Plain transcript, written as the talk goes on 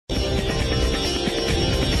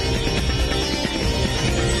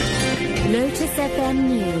Lotus FM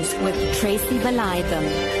News with Tracy Balaitham.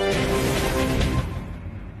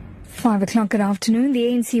 5 o'clock good afternoon. The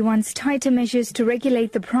ANC wants tighter measures to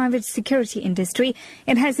regulate the private security industry.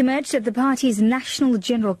 It has emerged at the party's National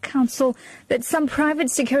General Council that some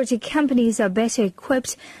private security companies are better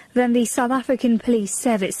equipped than the South African Police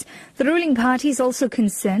Service. The ruling party is also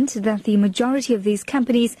concerned that the majority of these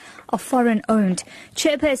companies are foreign-owned.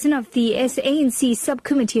 Chairperson of the ANC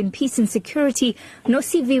Subcommittee on Peace and Security,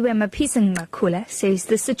 Nosiviwe Mapisang-Makula, says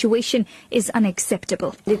the situation is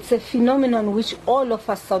unacceptable. It's a phenomenon which all of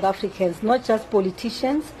us South Africans, not just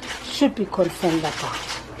politicians, should be concerned about.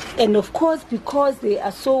 And of course, because they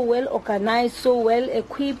are so well organized, so well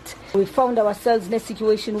equipped, we found ourselves in a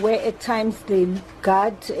situation where at times they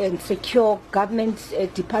guard and secure government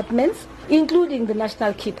departments, including the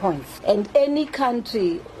national key points. And any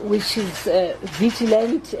country which is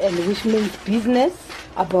vigilant and which means business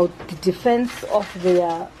about the defense of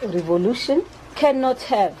their revolution cannot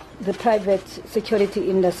have the private security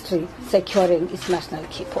industry securing its national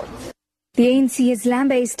key points. The ANC has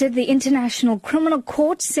lambasted the International Criminal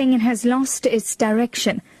Court, saying it has lost its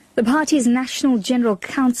direction. The party's National General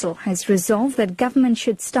Council has resolved that government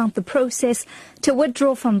should start the process to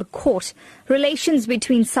withdraw from the court. Relations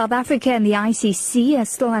between South Africa and the ICC are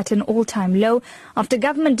still at an all-time low after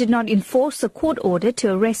government did not enforce a court order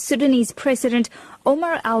to arrest Sudanese President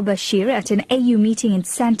Omar al-Bashir at an AU meeting in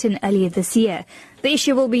Sandton earlier this year. The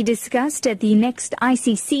issue will be discussed at the next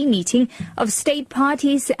ICC meeting of state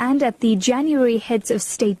parties and at the January Heads of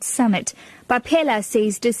State Summit. Bapela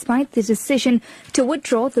says despite the decision to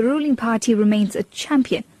withdraw, the ruling party remains a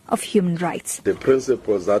champion of human rights. The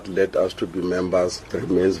principles that led us to be members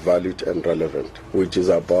remains valid and relevant, which is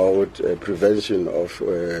about prevention of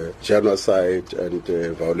genocide and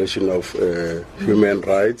violation of human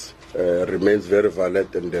rights, remains very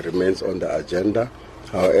valid and remains on the agenda.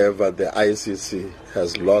 However, the ICC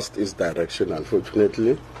has lost its direction,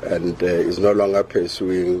 unfortunately, and is no longer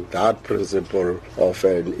pursuing that principle of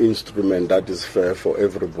an instrument that is fair for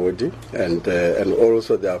everybody. And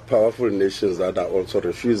also there are powerful nations that are also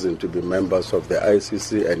refusing to be members of the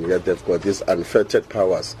ICC, and yet they've got these unfettered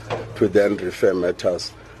powers to then refer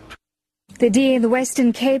matters. The DA in the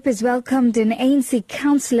Western Cape has welcomed an ANC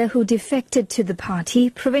councillor who defected to the party.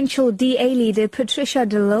 Provincial DA leader Patricia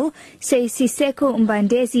de Lille says Siseko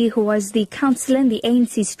Mbandezi, who was the councillor in the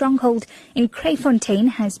ANC stronghold in Crayfontein,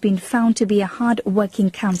 has been found to be a hard-working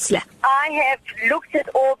councillor. I have looked at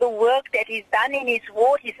all the work that he's done in his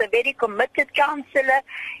ward. He's a very committed councillor.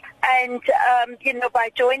 And, by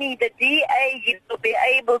joining the DA, he will be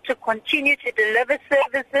able to continue to deliver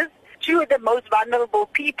services to the most vulnerable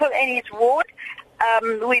people in his ward.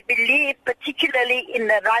 We believe, particularly in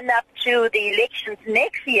the run-up to the elections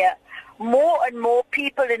next year, more and more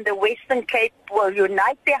people in the Western Cape will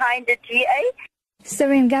unite behind the DA.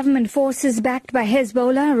 Syrian government forces backed by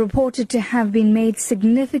Hezbollah are reported to have been made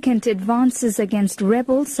significant advances against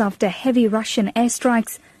rebels after heavy Russian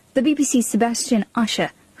airstrikes. The BBC's Sebastian Usher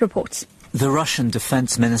reports. The Russian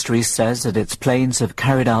Defense Ministry says that its planes have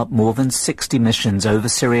carried out more than 60 missions over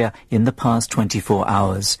Syria in the past 24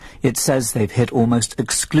 hours. It says they've hit almost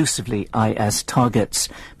exclusively IS targets.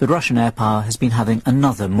 But Russian air power has been having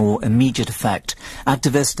another more immediate effect.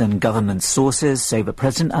 Activist and government sources say that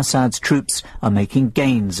President Assad's troops are making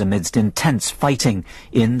gains amidst intense fighting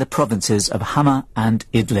in the provinces of Hama and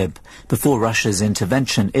Idlib. Before Russia's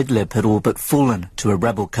intervention, Idlib had all but fallen to a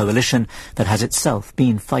rebel coalition that has itself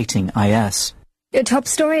been fighting IS. A top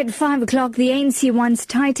story at 5 o'clock. The ANC wants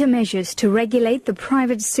tighter measures to regulate the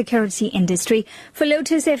private security industry. For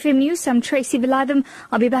Lotus FM News, I'm Tracy Balaitham.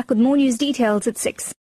 I'll be back with more news details at 6.